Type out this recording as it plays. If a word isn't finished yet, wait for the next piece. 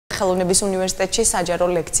ხელოვნების უნივერსიტეტში საჯარო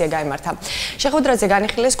ლექცია გაიმართა. შეხვედრაზე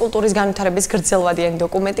განიხილეს კულტურის განვითარების გრძელვადიანი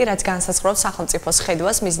დოკუმენტი, რაც განსაზღვრავს სახელმწიფოს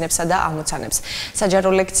ხედვას, მიზნებსა და ამოცანებს. საჯარო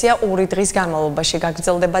ლექცია 2 დღის განმავლობაში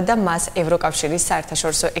გაგრძელდება და მას ევროკავშირის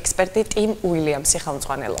საერთაშორისო ექსპერტი ტიმ უილიამსი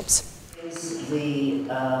ხელმძღვანელობს.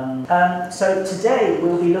 So today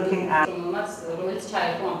we'll be looking at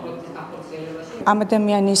ამ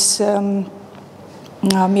ადამიანის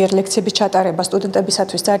მიერ ლექციების ჩატარება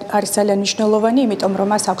სტუდენტებისათვის არის ძალიან მნიშვნელოვანი, იმიტომ რომ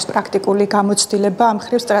მას აქვს პრაქტიკული გამოცდილება ამ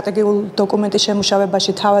ხრივ სტრატეგიულ დოკუმენტის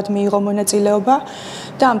შემუშავებაში თავად მიიღო მონაწილეობა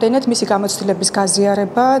და ამდენად მისი გამოცდილების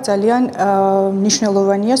გაზიარება ძალიან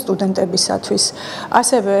მნიშვნელოვანია სტუდენტებისათვის.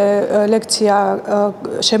 ასევე ლექცია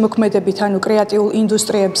შემოქმედებით, ანუ კრეატიულ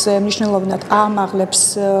ინდუსტრიებზე მნიშვნელოვნად აამაღლებს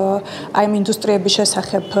აი ამ ინდუსტრიების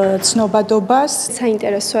შესახებ ცნობადობას.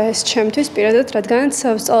 საინტერესოა ეს ჩემთვის პირადად, რადგანაც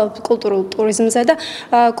ვსწავლობ კულტურულ ტურიზმზე და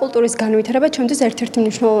კულტურის განვითარება ჩემთვის ერთ-ერთი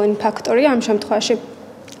მნიშვნელოვანი ფაქტორია ამ შემთხვევაში.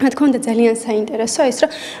 რა თქმა უნდა, ძალიან საინტერესოა ის,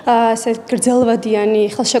 რომ ასე გრძელვადიანი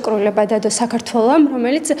ხელშეკრულება დადო საქართველომ,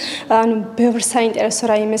 რომელიც ბევრ საინტერესო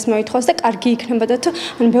რაიმეს მოითხოვს და კარგი იქნებოდა თუ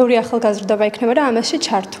ბევრი ახალგაზრდობა იქნებოდა ამაში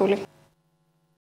ჩართული.